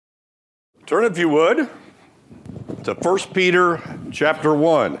Turn, if you would, to 1 Peter chapter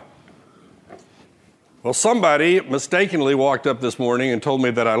 1. Well, somebody mistakenly walked up this morning and told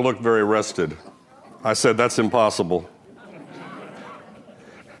me that I looked very rested. I said, that's impossible.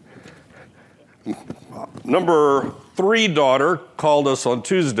 Number 3 daughter called us on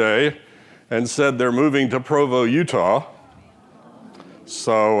Tuesday and said they're moving to Provo, Utah.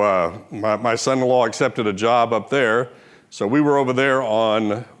 So my son-in-law accepted a job up there. So we were over there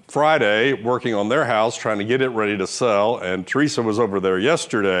on Friday working on their house, trying to get it ready to sell. And Teresa was over there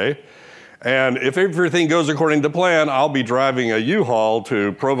yesterday. And if everything goes according to plan, I'll be driving a U-Haul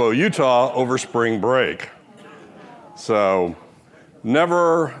to Provo, Utah over spring break. So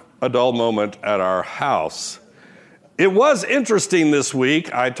never a dull moment at our house. It was interesting this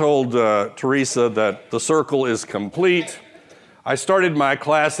week. I told Teresa that the circle is complete. I started my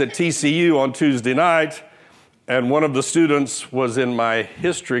class at TCU on Tuesday night, and one of the students was in my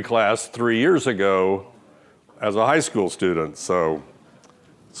history class 3 years ago as a high school student. So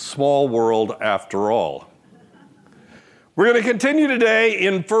small world after all. We're going to continue today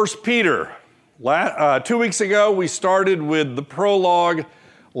in 1 Peter. 2 weeks ago, we started with the prologue.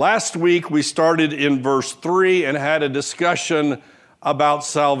 Last week, we started in verse 3 and had a discussion about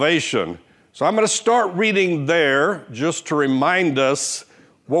salvation. So I'm going to start reading there just to remind us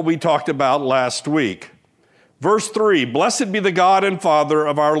what we talked about last week. Verse 3, "Blessed be the God and Father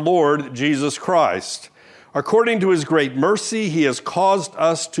of our Lord Jesus Christ. According to his great mercy, he has caused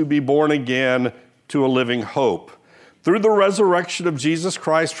us to be born again to a living hope, through the resurrection of Jesus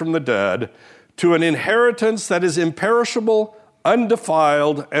Christ from the dead, to an inheritance that is imperishable,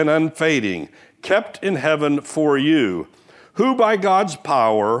 undefiled, and unfading, kept in heaven for you, who by God's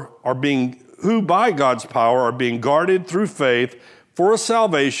power are being guarded through faith for a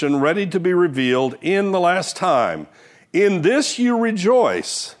salvation ready to be revealed in the last time. In this you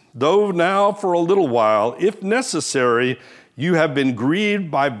rejoice, though now for a little while, if necessary, you have been grieved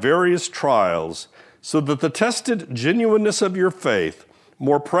by various trials, so that the tested genuineness of your faith,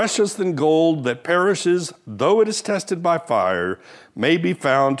 more precious than gold that perishes, though it is tested by fire, may be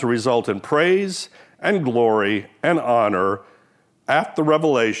found to result in praise and glory and honor at the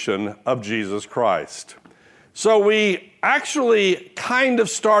revelation of Jesus Christ." So we actually kind of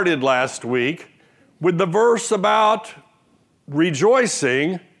started last week with the verse about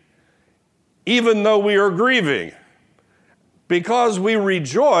rejoicing even though we are grieving, because we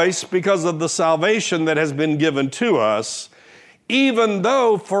rejoice because of the salvation that has been given to us, even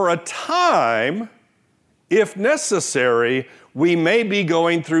though for a time, if necessary, we may be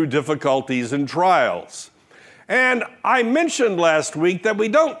going through difficulties and trials. And I mentioned last week that we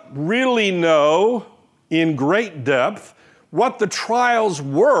don't really know in great depth what the trials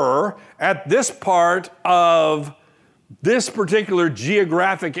were at this part of this particular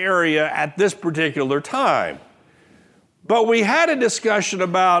geographic area at this particular time. But we had a discussion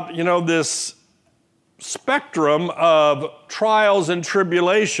about, this spectrum of trials and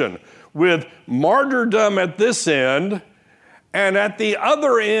tribulation, with martyrdom at this end, and at the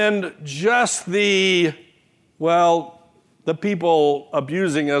other end, just the people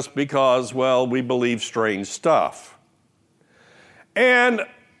abusing us because, we believe strange stuff. And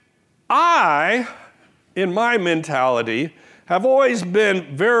I, in my mentality, have always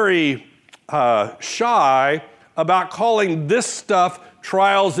been very shy about calling this stuff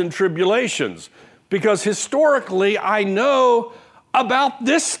trials and tribulations, because historically I know about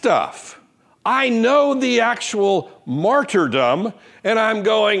this stuff. I know the actual martyrdom, and I'm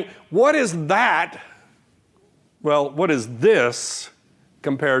going, what is that? Well, what is this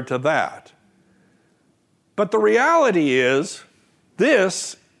compared to that? But the reality is,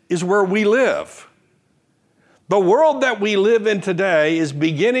 this is where we live. The world that we live in today is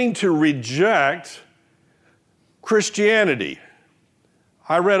beginning to reject Christianity.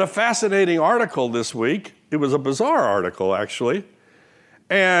 I read a fascinating article this week. It was a bizarre article, actually.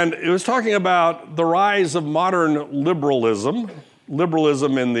 And it was talking about the rise of modern liberalism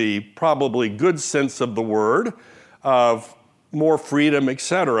in the probably good sense of the word, of more freedom,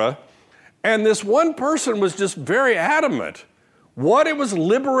 etc. And this one person was just very adamant. What it was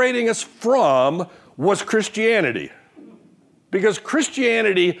liberating us from was Christianity. Because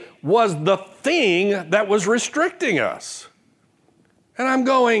Christianity was the thing that was restricting us. And I'm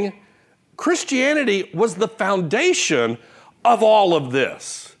going, Christianity was the foundation of all of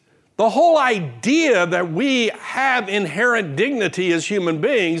this. The whole idea that we have inherent dignity as human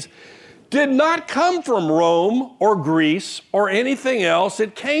beings did not come from Rome or Greece or anything else.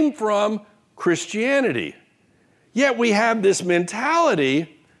 It came from Christianity. Yet we have this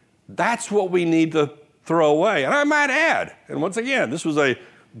mentality, that's what we need to throw away. And I might add, and once again, this was a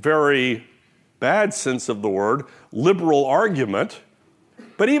very bad sense of the word, liberal argument.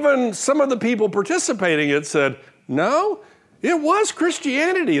 But even some of the people participating in it said, no, it was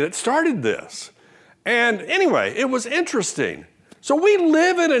Christianity that started this. And anyway, it was interesting. So we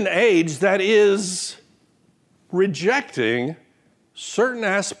live in an age that is rejecting certain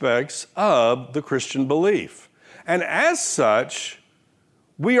aspects of the Christian belief. And as such,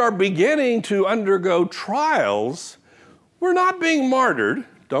 we are beginning to undergo trials. We're not being martyred,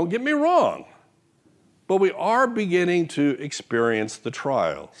 don't get me wrong, but we are beginning to experience the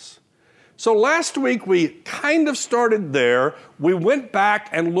trials. So last week we kind of started there. We went back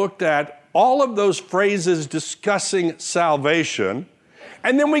and looked at all of those phrases discussing salvation,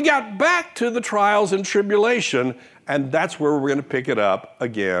 and then we got back to the trials and tribulation, and that's where we're going to pick it up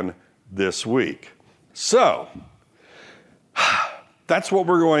again this week. So, that's what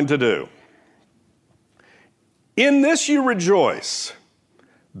we're going to do. In this you rejoice,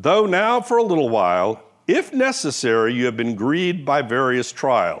 though now for a little while, if necessary, you have been grieved by various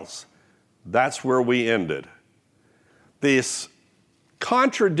trials. That's where we ended. This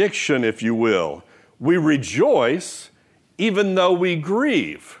contradiction, if you will. We rejoice even though we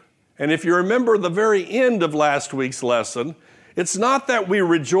grieve. And if you remember the very end of last week's lesson, it's not that we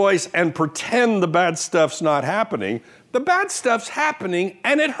rejoice and pretend the bad stuff's not happening. The bad stuff's happening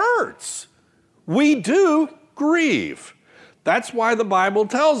and it hurts. We do grieve. That's why the Bible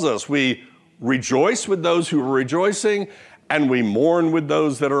tells us we rejoice with those who are rejoicing and we mourn with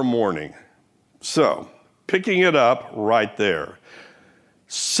those that are mourning. So, picking it up right there.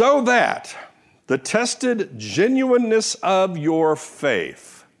 So that the tested genuineness of your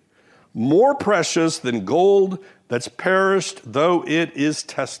faith, more precious than gold that's perished, though it is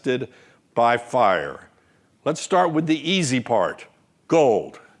tested by fire. Let's start with the easy part,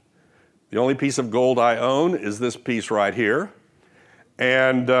 gold. The only piece of gold I own is this piece right here.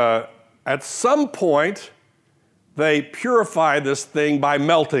 And at some point, they purify this thing by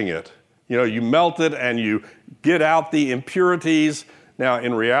melting it. You know, you melt it and you get out the impurities. Now,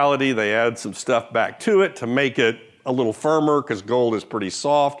 in reality, they add some stuff back to it to make it a little firmer because gold is pretty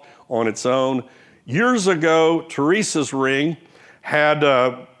soft on its own. Years ago, Teresa's ring had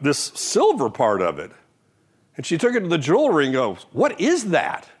this silver part of it. And she took it to the jewelry and goes, "What is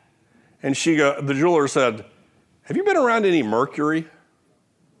that?" And the jeweler said, "Have you been around any mercury?"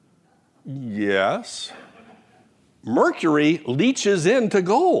 Yes. Mercury leaches into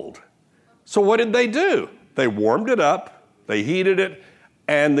gold. So what did they do? They warmed it up, they heated it,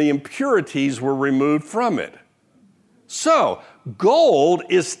 and the impurities were removed from it. So, gold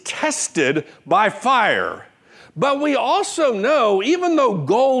is tested by fire. But we also know, even though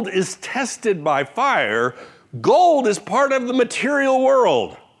gold is tested by fire, gold is part of the material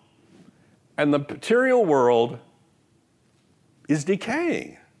world. And the material world is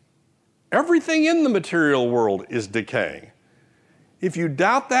decaying. Everything in the material world is decaying. If you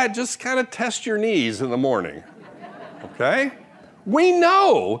doubt that, just kind of test your knees in the morning, okay? We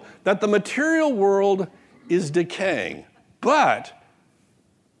know that the material world is decaying, but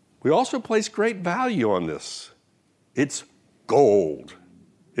we also place great value on this. It's gold.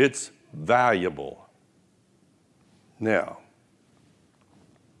 It's valuable. Now,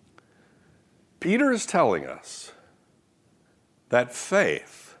 Peter is telling us that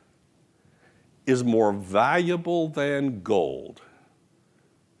faith is more valuable than gold.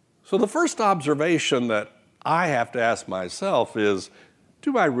 So the first observation that I have to ask myself is,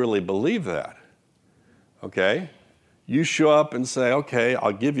 do I really believe that? Okay? You show up and say, okay,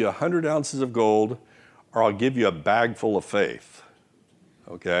 I'll give you 100 ounces of gold, or I'll give you a bag full of faith.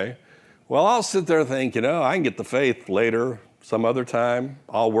 Okay? Well, I'll sit there and think, I can get the faith later, some other time.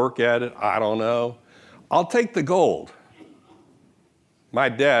 I'll work at it. I don't know. I'll take the gold. My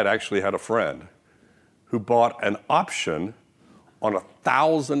dad actually had a friend who bought an option on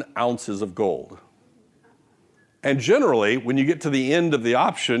 1,000 ounces of gold. And generally, when you get to the end of the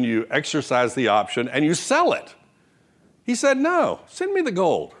option, you exercise the option and you sell it. He said, no, send me the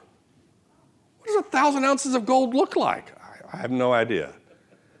gold. What does 1,000 ounces of gold look like? I have no idea.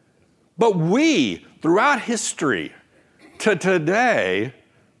 But we, throughout history to today,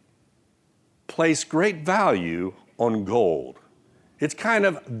 place great value on gold. It's kind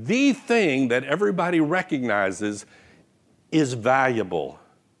of the thing that everybody recognizes is valuable.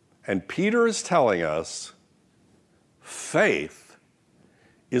 And Peter is telling us faith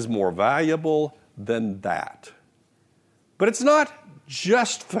is more valuable than that. But it's not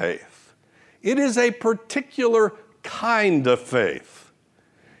just faith. It is a particular kind of faith.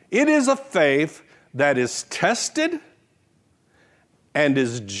 It is a faith that is tested and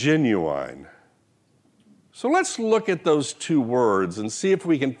is genuine. So let's look at those two words and see if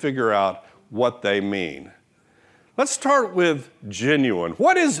we can figure out what they mean. Let's start with genuine.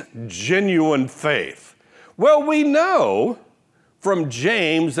 What is genuine faith? Well, we know from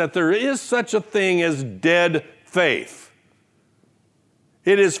James that there is such a thing as dead faith.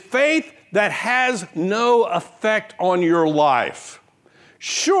 It is faith that has no effect on your life.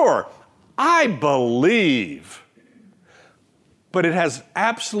 Sure, I believe, but it has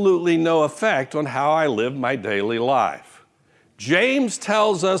absolutely no effect on how I live my daily life. James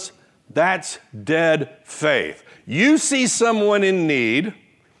tells us that's dead faith. You see someone in need,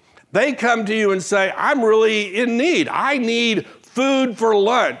 they come to you and say, I'm really in need. I need food for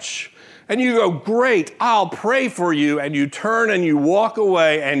lunch. And you go, great, I'll pray for you. And you turn and you walk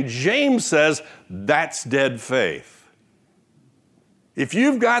away. And James says, that's dead faith. If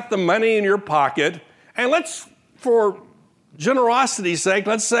you've got the money in your pocket, and let's, for generosity's sake,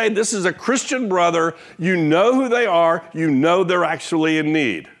 let's say this is a Christian brother, you know who they are, you know they're actually in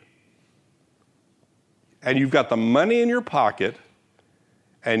need. And you've got the money in your pocket,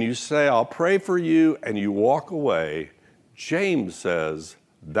 and you say, I'll pray for you, and you walk away. James says,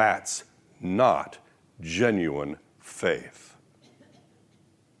 that's not genuine faith.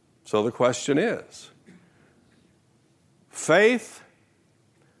 So the question is, faith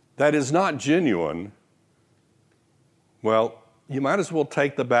that is not genuine, well, you might as well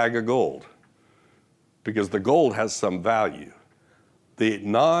take the bag of gold, because the gold has some value. The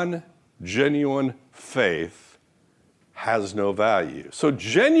non-genuine faith has no value. So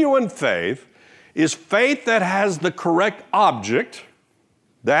genuine faith is faith that has the correct object,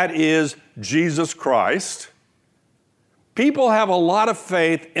 that is Jesus Christ. People have a lot of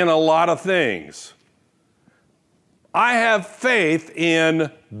faith in a lot of things. I have faith in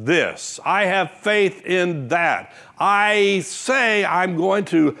this. I have faith in that. I say I'm going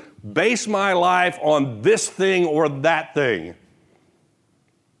to base my life on this thing or that thing.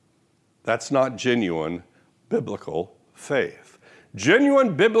 That's not genuine biblical faith.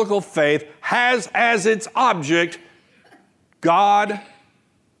 Genuine biblical faith has as its object God,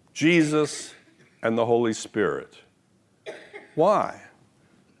 Jesus, and the Holy Spirit. Why?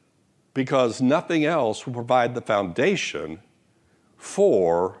 Because nothing else will provide the foundation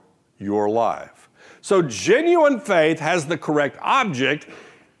for your life. So genuine faith has the correct object,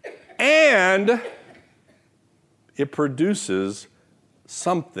 and it produces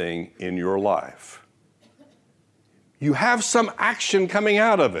something in your life. You have some action coming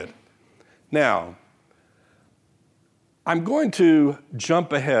out of it. Now, I'm going to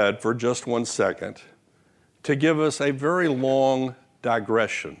jump ahead for just 1 second to give us a very long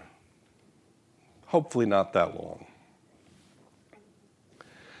digression. Hopefully not that long.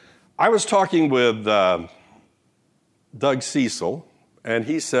 I was talking with Doug Cecil, and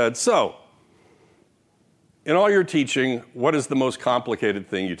he said, so, in all your teaching, what is the most complicated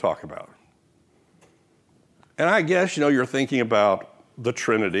thing you talk about? And I guess, you're thinking about the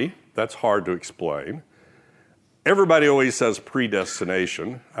Trinity. That's hard to explain. Everybody always says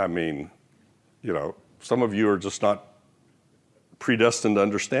predestination. I mean, some of you are just not predestined to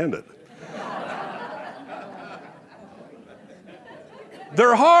understand it.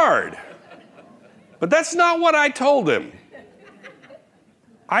 They're hard. But that's not what I told him.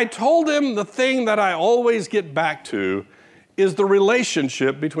 I told him the thing that I always get back to is the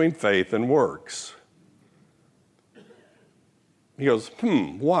relationship between faith and works. He goes,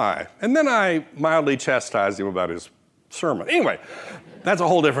 why? And then I mildly chastised him about his sermon. Anyway, that's a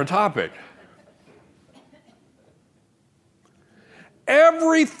whole different topic.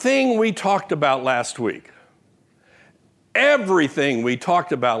 Everything we talked about last week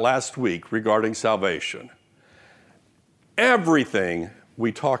regarding salvation, everything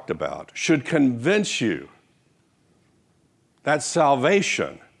we talked about should convince you that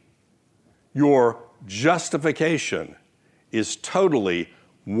salvation, your justification, is totally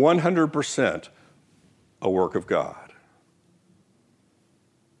 100% a work of God.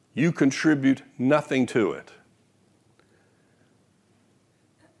 You contribute nothing to it.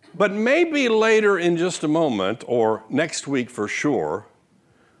 But maybe later in just a moment, or next week for sure,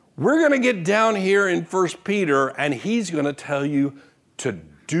 we're going to get down here in 1 Peter, and he's going to tell you to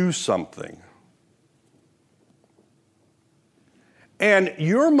do something. And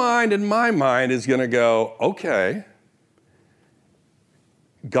your mind and my mind is going to go, okay,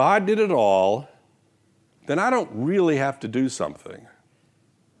 God did it all, then I don't really have to do something.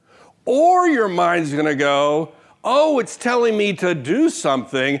 Or your mind's going to go, oh, it's telling me to do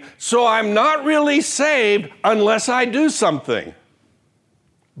something, so I'm not really saved unless I do something.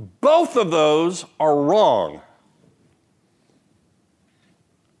 Both of those are wrong.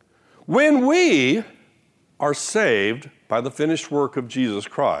 When we are saved by the finished work of Jesus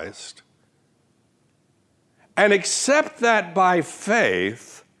Christ, and accept that by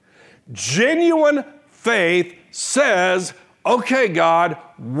faith, genuine faith says, okay, God,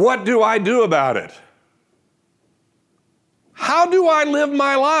 what do I do about it? How do I live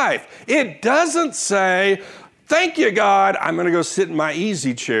my life? It doesn't say, thank you, God, I'm going to go sit in my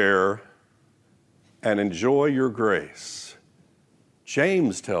easy chair and enjoy your grace.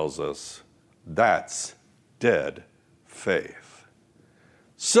 James tells us that's dead faith.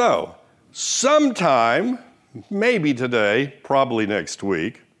 So, sometime, maybe today, probably next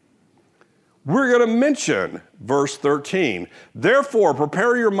week, we're going to mention verse 13. Therefore,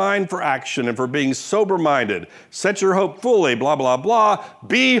 prepare your mind for action and for being sober-minded. Set your hope fully, blah, blah, blah.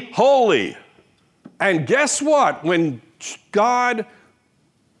 Be holy. And guess what? When God,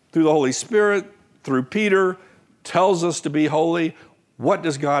 through the Holy Spirit, through Peter, tells us to be holy, what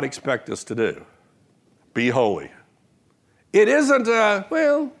does God expect us to do? Be holy. It isn't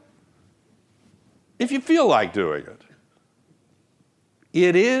if you feel like doing it.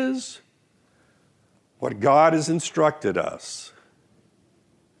 It is what God has instructed us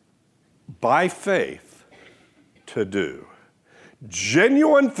by faith to do.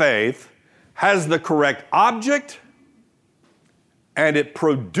 Genuine faith has the correct object and it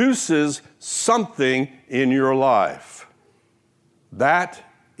produces something in your life. That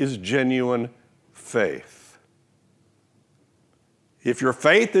is genuine faith. If your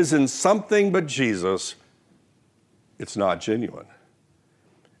faith is in something but Jesus, it's not genuine.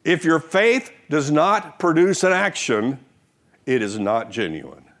 If your faith does not produce an action, it is not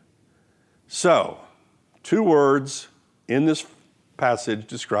genuine. So, 2 words in this passage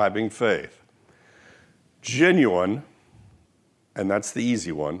describing faith. Genuine, and that's the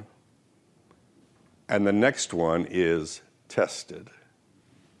easy one. And the next one is tested.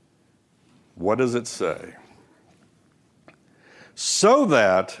 What does it say? So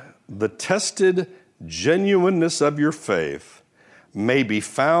that the tested genuineness of your faith may be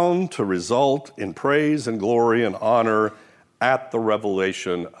found to result in praise and glory and honor at the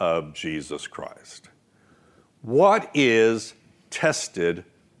revelation of Jesus Christ. What is tested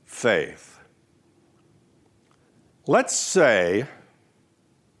faith? Let's say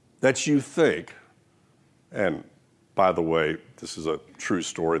that you think, and by the way, this is a true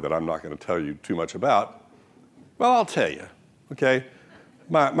story that I'm not going to tell you too much about. Well, I'll tell you, okay?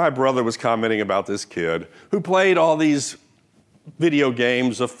 My brother was commenting about this kid who played all these video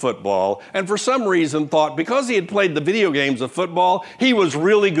games of football, and for some reason thought because he had played the video games of football, he was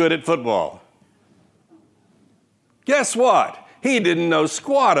really good at football. Guess what? He didn't know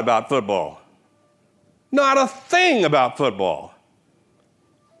squat about football. Not a thing about football.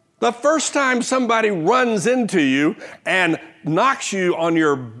 The first time somebody runs into you and knocks you on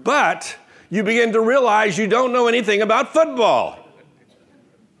your butt, you begin to realize you don't know anything about football.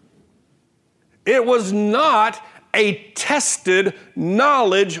 It was not a tested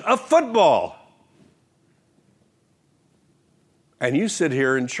knowledge of football. And you sit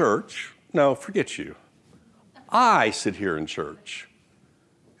here in church. No, forget you. I sit here in church,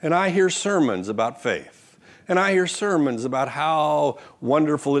 and I hear sermons about faith, and I hear sermons about how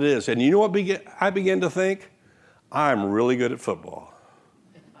wonderful it is. And you know what I begin to think? I'm really good at football.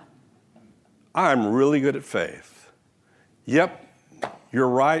 I'm really good at faith. Yep, you're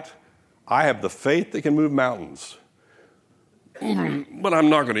right. I have the faith that can move mountains. But I'm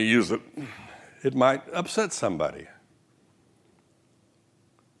not going to use it. It might upset somebody.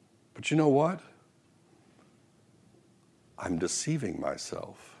 But you know what? I'm deceiving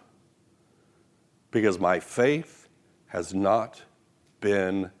myself because my faith has not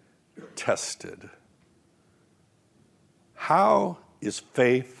been tested. How is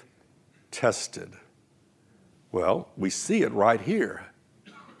faith tested? Well, we see it right here.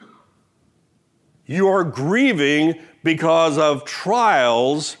 You are grieving because of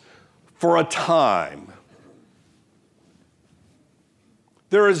trials for a time.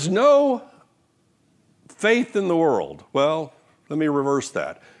 There is no faith in the world. Well, let me reverse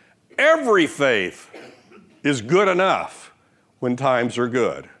that. Every faith is good enough when times are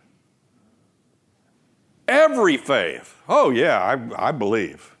good. Every faith. Oh, yeah, I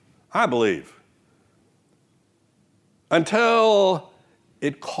believe. I believe. Until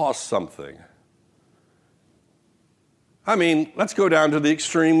it costs something. I mean, let's go down to the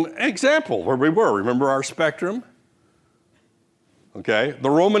extreme example where we were. Remember our spectrum? Okay, the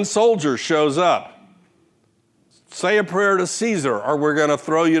Roman soldier shows up. Say a prayer to Caesar or we're going to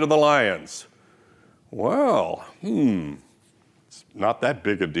throw you to the lions. Well, it's not that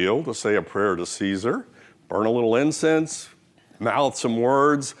big a deal to say a prayer to Caesar. Burn a little incense, mouth some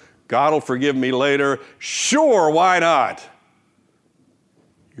words. God will forgive me later. Sure, why not?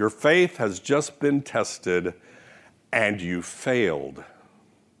 Your faith has just been tested and you failed.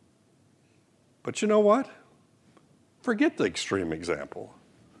 But you know what? Forget the extreme example.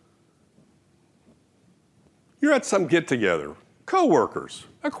 You're at some get-together, co-workers,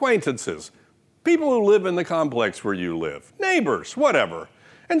 acquaintances, people who live in the complex where you live, neighbors, whatever.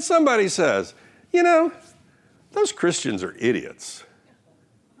 And somebody says, you know, those Christians are idiots.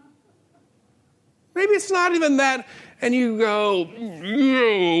 Maybe it's not even that. And you go,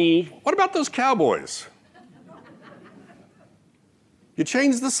 what about those cowboys? You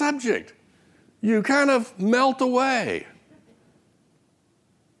change the subject. You kind of melt away.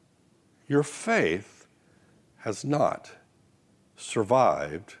 Your faith has not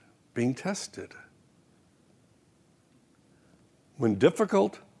survived being tested. When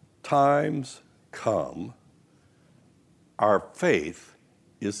difficult times come, our faith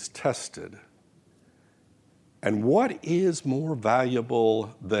is tested. And what is more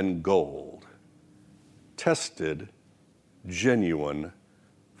valuable than gold? Tested, genuine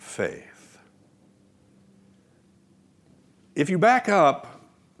faith. If you back up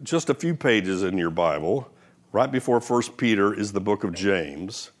just a few pages in your Bible, right before 1 Peter is the book of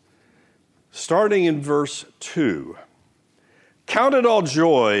James, starting in verse 2. Count it all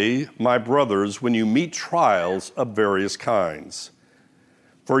joy, my brothers, when you meet trials of various kinds.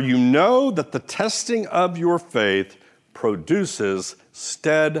 For you know that the testing of your faith produces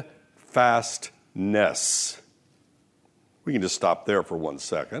steadfastness. We can just stop there for 1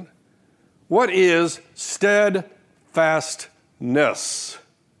 second. What is steadfastness?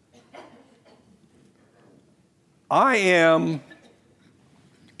 I am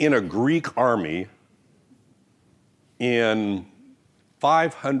in a Greek army in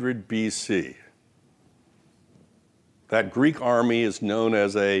 500 BC. That Greek army is known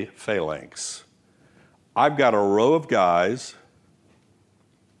as a phalanx. I've got a row of guys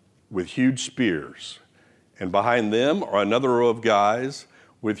with huge spears, and behind them are another row of guys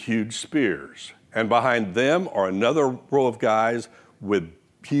with huge spears, and behind them are another row of guys with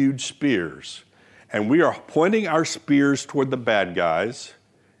huge spears. And we are pointing our spears toward the bad guys,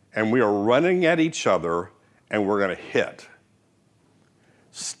 and we are running at each other, and we're going to hit.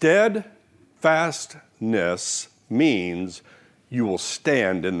 Steadfastness means you will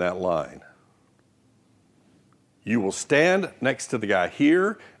stand in that line. You will stand next to the guy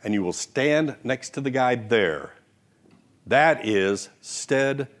here, and you will stand next to the guy there. That is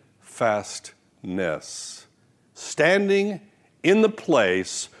steadfastness. Standing in the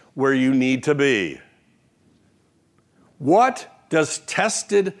place where you need to be. What does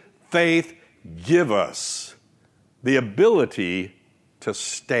tested faith give us? The ability to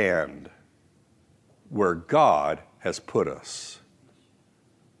stand where God has put us.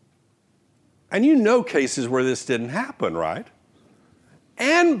 And you know cases where this didn't happen, right?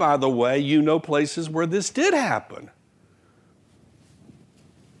 And by the way, you know places where this did happen.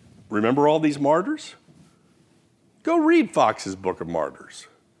 Remember all these martyrs? Go read Fox's Book of Martyrs.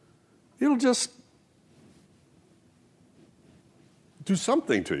 It'll just do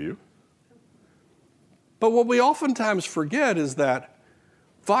something to you. But what we oftentimes forget is that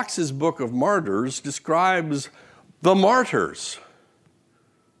Fox's Book of Martyrs describes the martyrs.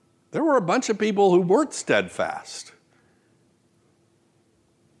 There were a bunch of people who weren't steadfast.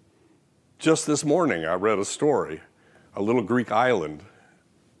 Just this morning, I read a story, a little Greek island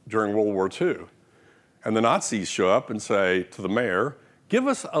during World War II. And the Nazis show up and say to the mayor, give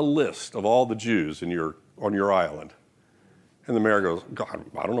us a list of all the Jews on your island. And the mayor goes, God,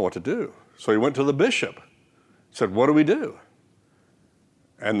 I don't know what to do. So he went to the bishop, said, what do we do?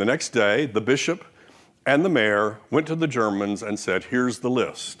 And the next day, the bishop and the mayor went to the Germans and said, here's the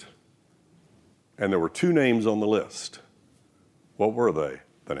list. And there were 2 names on the list. What were they?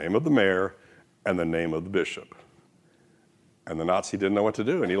 The name of the mayor and the name of the bishop. And the Nazi didn't know what to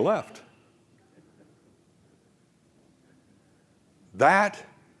do, and he left. That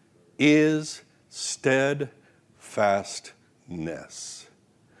is steadfastness.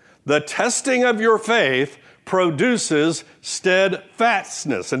 The testing of your faith produces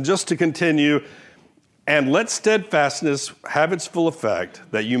steadfastness. And just to continue, and let steadfastness have its full effect,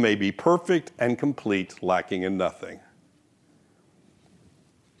 that you may be perfect and complete, lacking in nothing.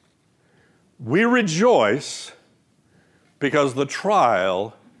 We rejoice because the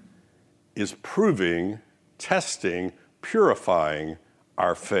trial is proving, testing, purifying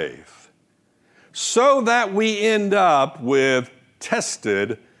our faith, so that we end up with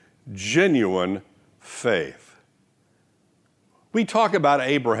tested, genuine faith. We talk about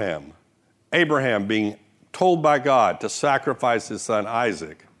Abraham being told by God to sacrifice his son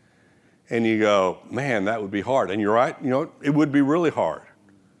Isaac. And you go, man, that would be hard. And you're right, it would be really hard.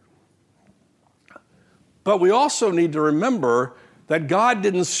 But we also need to remember that God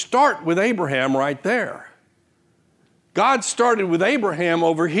didn't start with Abraham right there. God started with Abraham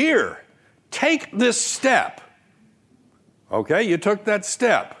over here. Take this step. Okay, you took that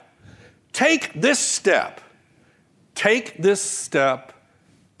step. Take this step. Take this step.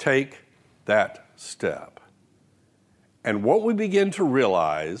 Take that step. And what we begin to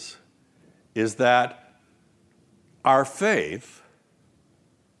realize is that our faith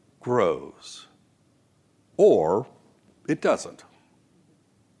grows, or it doesn't,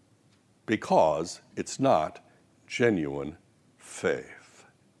 because it's not genuine faith.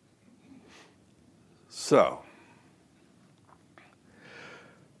 So,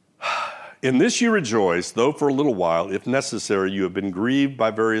 in this you rejoice, though for a little while, if necessary, you have been grieved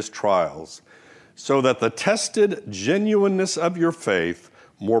by various trials, so that the tested genuineness of your faith,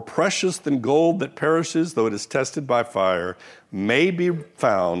 more precious than gold that perishes, though it is tested by fire, may be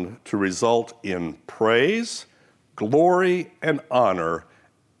found to result in praise, glory, and honor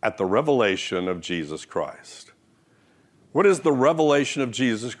at the revelation of Jesus Christ. What is the revelation of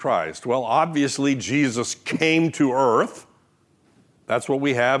Jesus Christ? Well, obviously, Jesus came to earth. That's what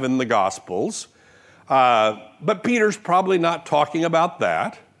we have in the Gospels. But Peter's probably not talking about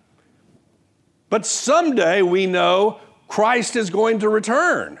that. But someday we know Christ is going to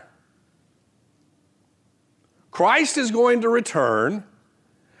return. Christ is going to return,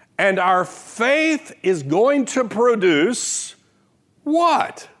 and our faith is going to produce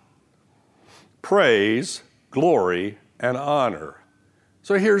what? Praise, glory, and honor.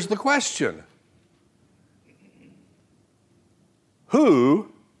 So here's the question.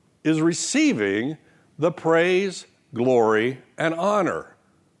 Who is receiving the praise, glory, and honor?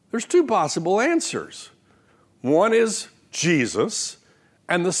 There's two possible answers. One is Jesus,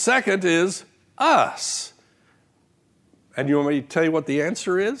 and the second is us. And you want me to tell you what the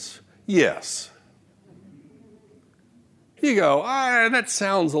answer is? Yes. You go, that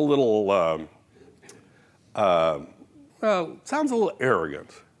sounds a little, sounds a little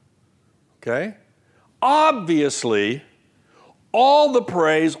arrogant. Okay? Obviously, all the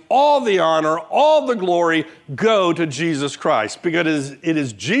praise, all the honor, all the glory go to Jesus Christ, because it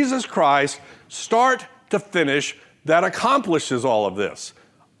is Jesus Christ, start to finish, that accomplishes all of this.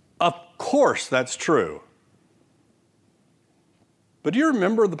 Of course, that's true. But do you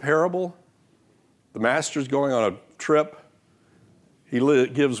remember the parable? The master's going on a trip. He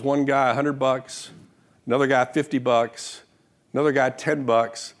gives one guy $100, another guy $50, another guy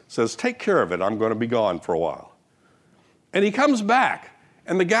 $10, says, take care of it, I'm going to be gone for a while. And he comes back,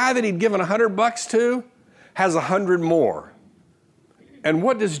 and the guy that he'd given $100 to has 100 more. And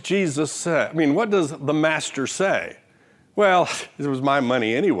what does Jesus say? What does the master say? Well, it was my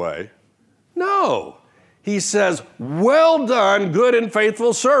money anyway. No. He says, well done, good and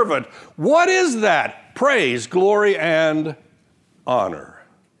faithful servant. What is that? Praise, glory, and honor.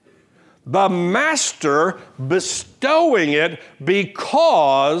 The master bestowing it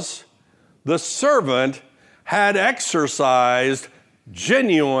because the servant had exercised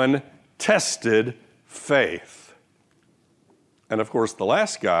genuine, tested faith. And of course, the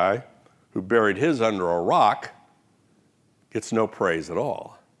last guy who buried his under a rock gets no praise at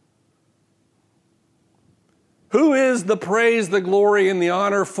all. Who is the praise, the glory, and the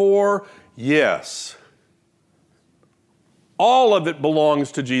honor for? Yes. All of it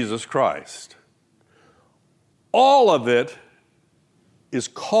belongs to Jesus Christ. All of it is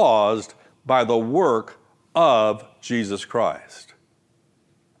caused by the work of Jesus Christ.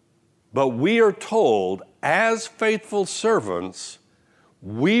 But we are told, as faithful servants,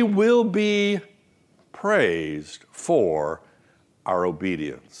 we will be praised for our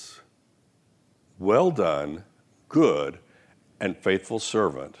obedience. Well done, good and faithful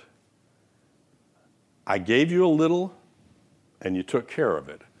servant. I gave you a little, and you took care of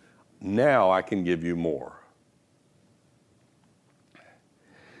it. Now I can give you more.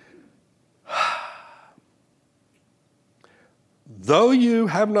 Though you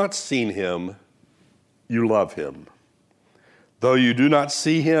have not seen him, you love him. Though you do not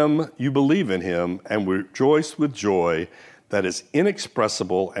see him, you believe in him and rejoice with joy that is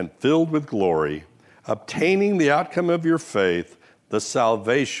inexpressible and filled with glory, obtaining the outcome of your faith, the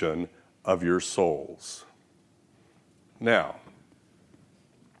salvation of your souls. Now,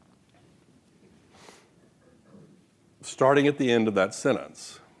 starting at the end of that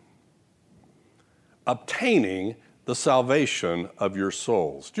sentence, obtaining the salvation of your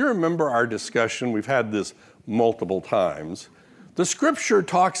souls. Do you remember our discussion? We've had this multiple times. The scripture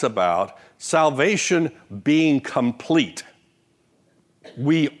talks about salvation being complete.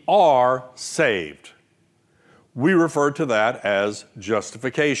 We are saved. We refer to that as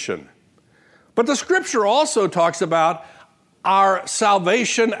justification. But the scripture also talks about our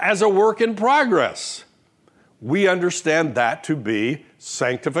salvation as a work in progress. We understand that to be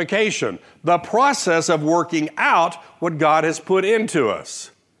sanctification, the process of working out what God has put into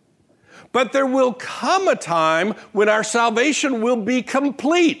us. But there will come a time when our salvation will be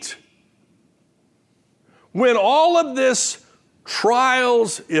complete. When all of this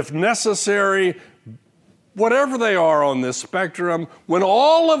trials, if necessary, whatever they are on this spectrum, when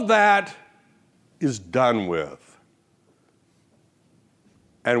all of that is done with,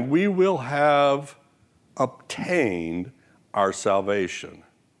 and we will have obtained our salvation.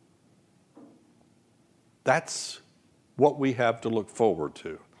 That's what we have to look forward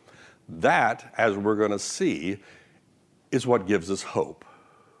to. That, as we're going to see, is what gives us hope.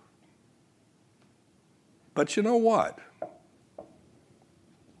 But you know what?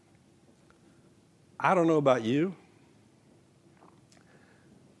 I don't know about you.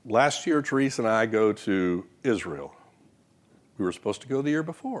 Last year, Teresa and I go to Israel. We were supposed to go the year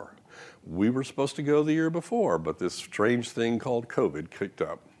before. We were supposed to go the year before, but this strange thing called COVID kicked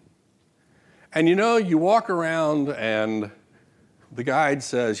up. And you know, you walk around and the guide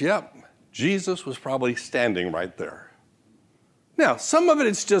says, yep, Jesus was probably standing right there. Now, some of it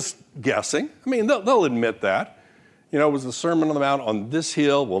is just guessing. I mean, they'll admit that. You know, was the Sermon on the Mount on this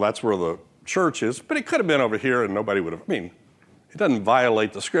hill? Well, that's where the church is, but it could have been over here and nobody would have, I mean, it doesn't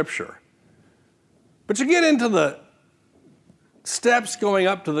violate the scripture. But you get into the steps going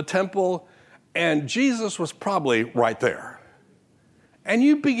up to the temple, and Jesus was probably right there. And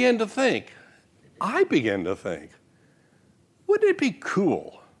you begin to think, I begin to think, wouldn't it be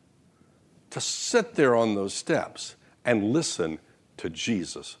cool to sit there on those steps and listen to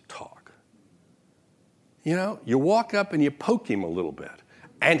Jesus talk? You know, you walk up and you poke him a little bit,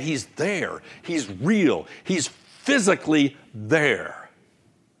 and he's there. He's real. He's physically there.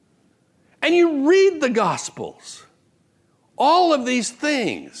 And you read the Gospels, all of these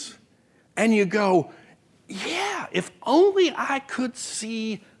things, and you go, yeah, if only I could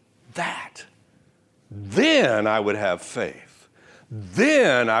see that, then I would have faith.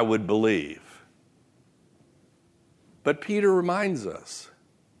 Then I would believe. But Peter reminds us,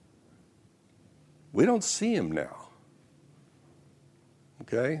 we don't see him now.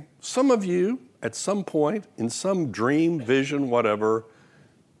 Okay? Some of you, at some point, in some dream, vision, whatever,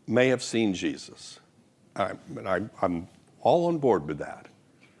 may have seen Jesus. I'm all on board with that.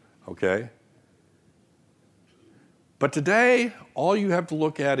 Okay? But today, all you have to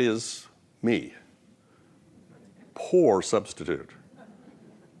look at is me. Poor substitute.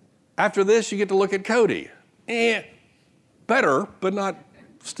 After this, you get to look at Cody. Better, but not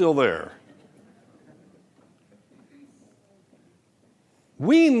still there.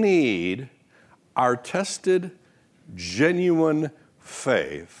 We need our tested, genuine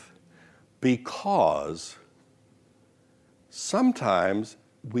faith because sometimes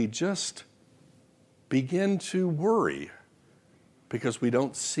we just begin to worry because we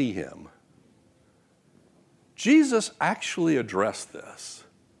don't see him. Jesus actually addressed this.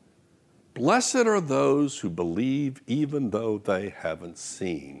 Blessed are those who believe even though they haven't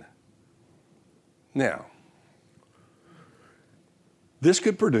seen. Now, this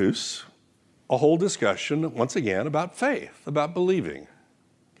could produce a whole discussion, once again, about faith, about believing.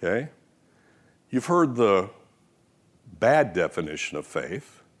 Okay? You've heard the bad definition of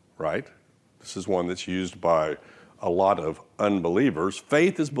faith, right? This is one that's used by a lot of unbelievers.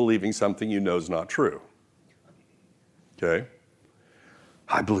 Faith is believing something you know is not true. Okay?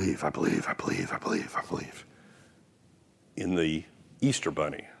 I believe. In the Easter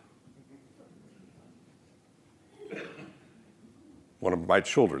Bunny. One of my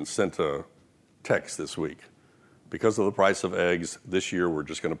children sent a text this week. Because of the price of eggs, this year we're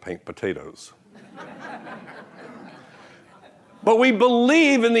just going to paint potatoes. But we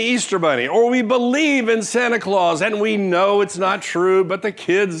believe in the Easter Bunny, or we believe in Santa Claus, and we know it's not true, but the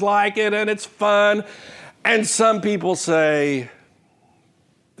kids like it and it's fun. And some people say,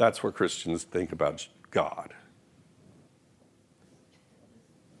 that's what Christians think about God.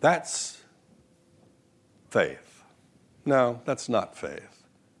 That's faith. No, that's not faith.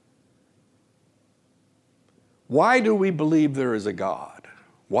 Why do we believe there is a God?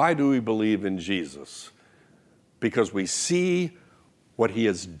 Why do we believe in Jesus? Because we see what he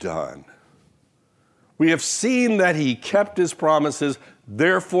has done. We have seen that he kept his promises,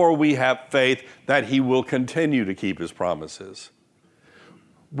 therefore we have faith that he will continue to keep his promises.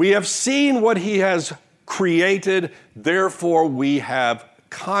 We have seen what he has created, therefore we have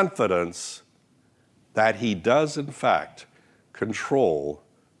confidence that he does in fact control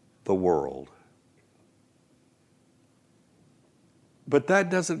the world. But that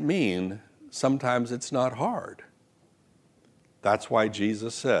doesn't mean sometimes it's not hard. That's why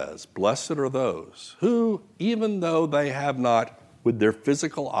Jesus says, blessed are those who, even though they have not with their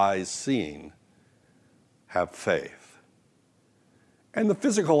physical eyes seen, have faith. And the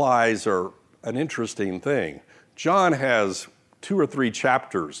physical eyes are an interesting thing. John has 2 or 3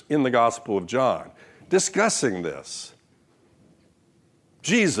 chapters in the Gospel of John discussing this.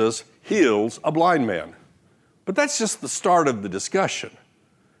 Jesus heals a blind man. But that's just the start of the discussion.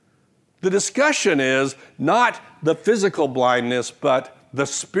 The discussion is not the physical blindness, but the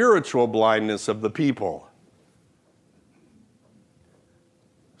spiritual blindness of the people.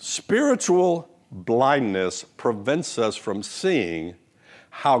 Spiritual blindness prevents us from seeing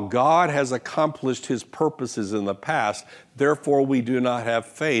how God has accomplished his purposes in the past. Therefore, we do not have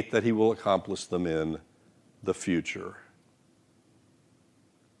faith that he will accomplish them in the future.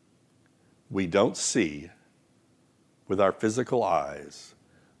 We don't see with our physical eyes,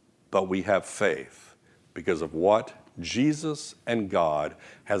 but we have faith because of what Jesus and God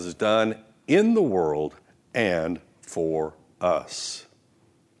has done in the world and for us.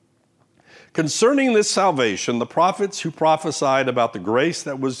 Concerning this salvation, the prophets who prophesied about the grace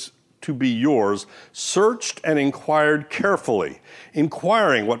that was to be yours searched and inquired carefully,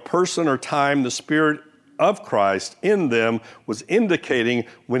 inquiring what person or time the Spirit of Christ in them was indicating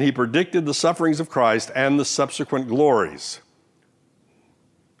when he predicted the sufferings of Christ and the subsequent glories.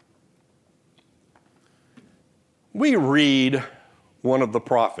 We read one of the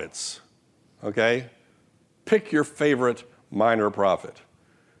prophets, okay? Pick your favorite minor prophet.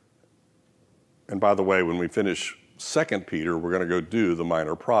 And by the way, when we finish 2 Peter, we're going to go do the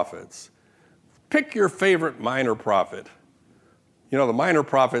minor prophets. Pick your favorite minor prophet. You know, the minor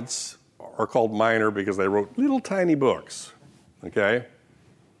prophets are called minor because they wrote little tiny books, okay?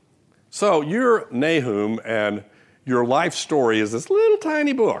 So you're Nahum, and your life story is this little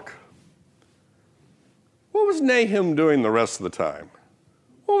tiny book. What was Nahum doing the rest of the time?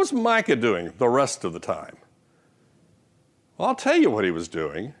 What was Micah doing the rest of the time? Well, I'll tell you what he was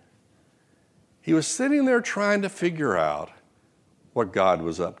doing. He was sitting there trying to figure out what God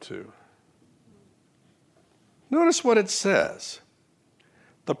was up to. Notice what it says.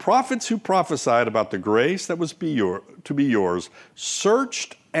 The prophets who prophesied about the grace that was to be yours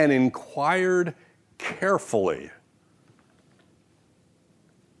searched and inquired carefully.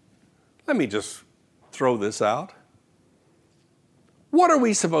 Let me just throw this out. What are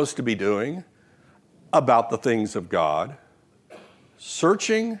we supposed to be doing about the things of God?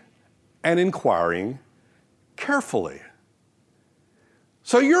 Searching and inquiring carefully.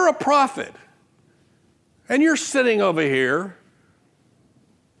 So you're a prophet, and you're sitting over here,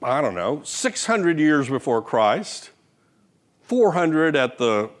 600 years before Christ, 400 at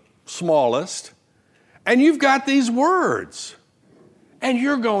the smallest, and you've got these words, and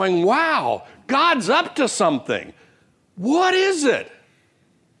you're going, wow, God's up to something. What is it?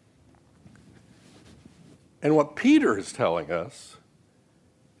 And what Peter is telling us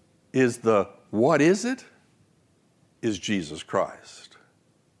is the what is it is Jesus Christ.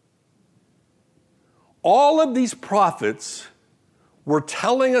 All of these prophets were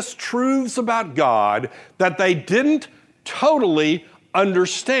telling us truths about God that they didn't totally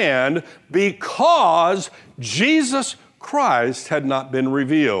understand because Jesus Christ had not been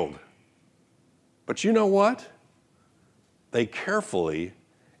revealed. But you know what? They carefully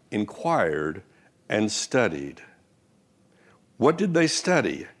inquired and studied. What did they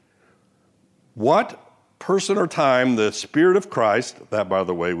study? What person or time the Spirit of Christ, that by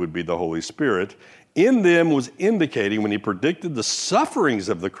the way would be the Holy Spirit, in them was indicating when he predicted the sufferings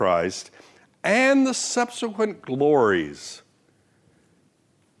of the Christ and the subsequent glories.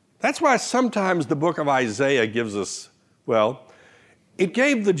 That's why sometimes the book of Isaiah gives us, it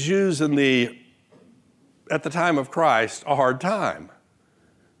gave the Jews at the time of Christ a hard time.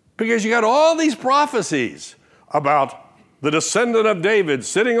 Because you got all these prophecies about the descendant of David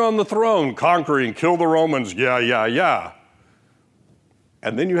sitting on the throne, conquering, kill the Romans, yeah.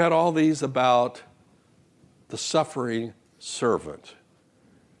 And then you had all these about the suffering servant.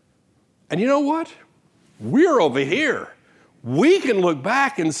 And you know what? We're over here. We can look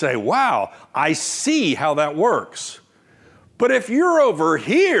back and say, wow, I see how that works. But if you're over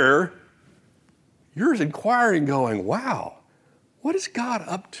here, you're inquiring going, wow, what is God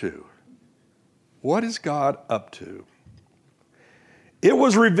up to? What is God up to? It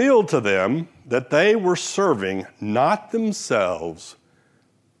was revealed to them that they were serving not themselves,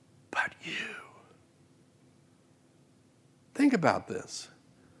 but you. Think about this.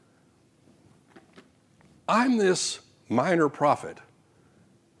 I'm this minor prophet.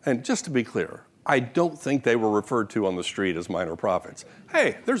 And just to be clear, I don't think they were referred to on the street as minor prophets.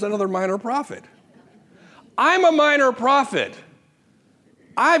 Hey, there's another minor prophet. I'm a minor prophet.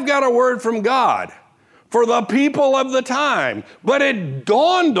 I've got a word from God for the people of the time. But it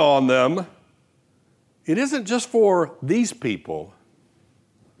dawned on them, it isn't just for these people.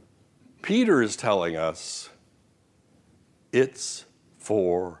 Peter is telling us it's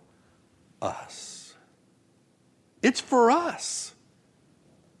for us. It's for us.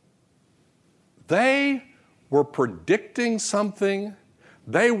 They were predicting something.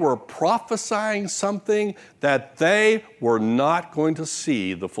 They were prophesying something that they were not going to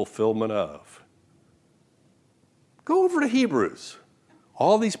see the fulfillment of. Go over to Hebrews.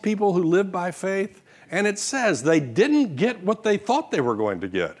 All these people who live by faith, and it says they didn't get what they thought they were going to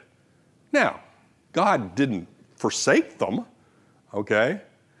get. Now, God didn't forsake them, okay?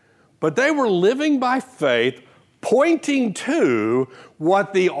 But they were living by faith, pointing to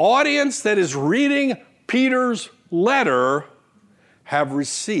what the audience that is reading Peter's letter have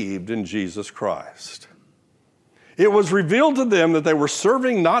received in Jesus Christ. It was revealed to them that they were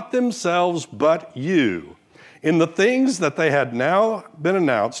serving not themselves but you in the things that they had now been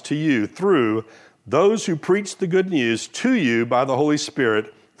announced to you through those who preached the good news to you by the Holy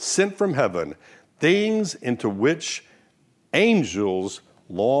Spirit sent from heaven, things into which angels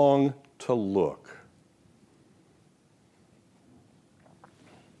long to look.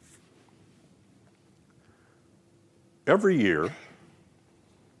 Every year,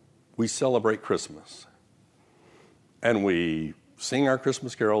 we celebrate Christmas. And we sing our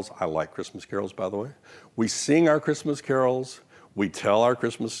Christmas carols. I like Christmas carols, by the way. We sing our Christmas carols. We tell our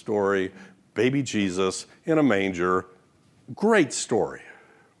Christmas story. Baby Jesus in a manger. Great story.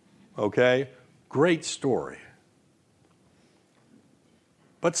 Okay? Great story.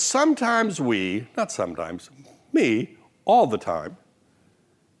 But sometimes we, not sometimes, me, all the time,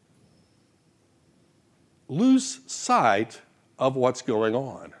 lose sight of what's going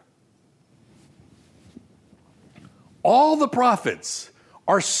on. All the prophets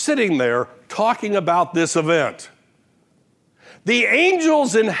are sitting there talking about this event. The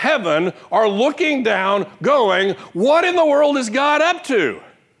angels in heaven are looking down, going, what in the world is God up to?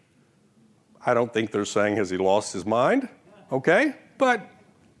 I don't think they're saying, has he lost his mind? Okay, but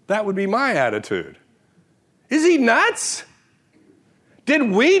that would be my attitude. Is he nuts?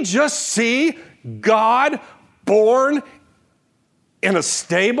 Did we just see God born in a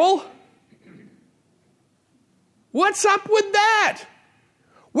stable? What's up with that?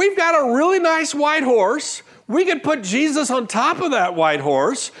 We've got a really nice white horse. We could put Jesus on top of that white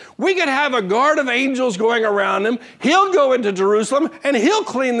horse. We could have a guard of angels going around him. He'll go into Jerusalem and he'll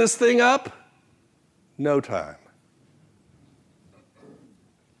clean this thing up. No time.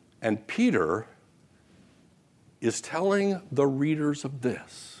 And Peter is telling the readers of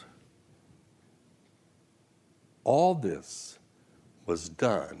this. All this was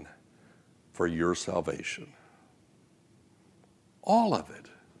done for your salvation. All of it.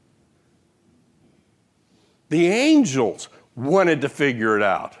 The angels wanted to figure it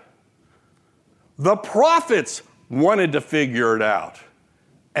out. The prophets wanted to figure it out.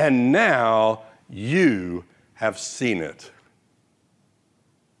 And now you have seen it.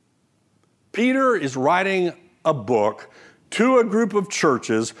 Peter is writing a book to a group of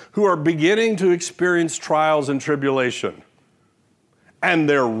churches who are beginning to experience trials and tribulation. And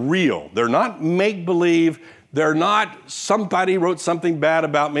they're real. They're not make-believe. They're not somebody wrote something bad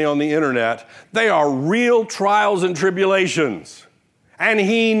about me on the internet. They are real trials and tribulations. And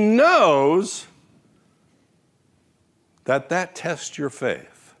he knows that tests your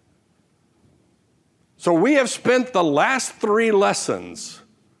faith. So we have spent the last 3 lessons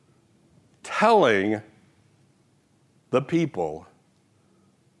telling the people,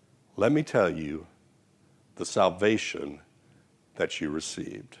 let me tell you the salvation that you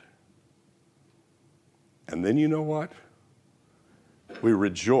received. And then you know what? We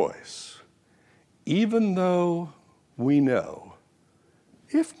rejoice, even though we know,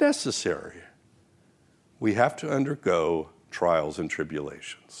 if necessary, we have to undergo trials and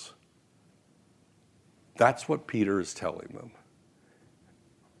tribulations. That's what Peter is telling them.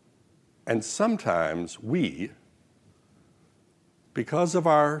 And sometimes we, because of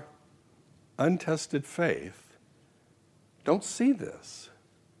our untested faith, don't see this.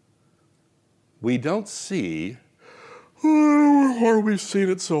 We don't see, or we've seen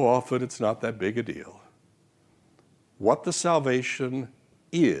it so often, it's not that big a deal. What the salvation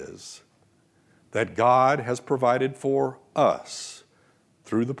is that God has provided for us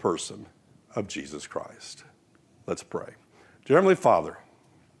through the person of Jesus Christ. Let's pray. Dear Heavenly Father,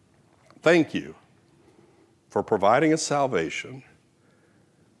 thank you for providing us salvation.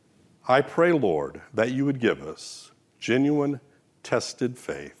 I pray, Lord, that you would give us genuine, tested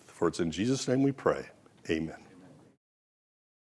faith. For it's in Jesus' name we pray. Amen.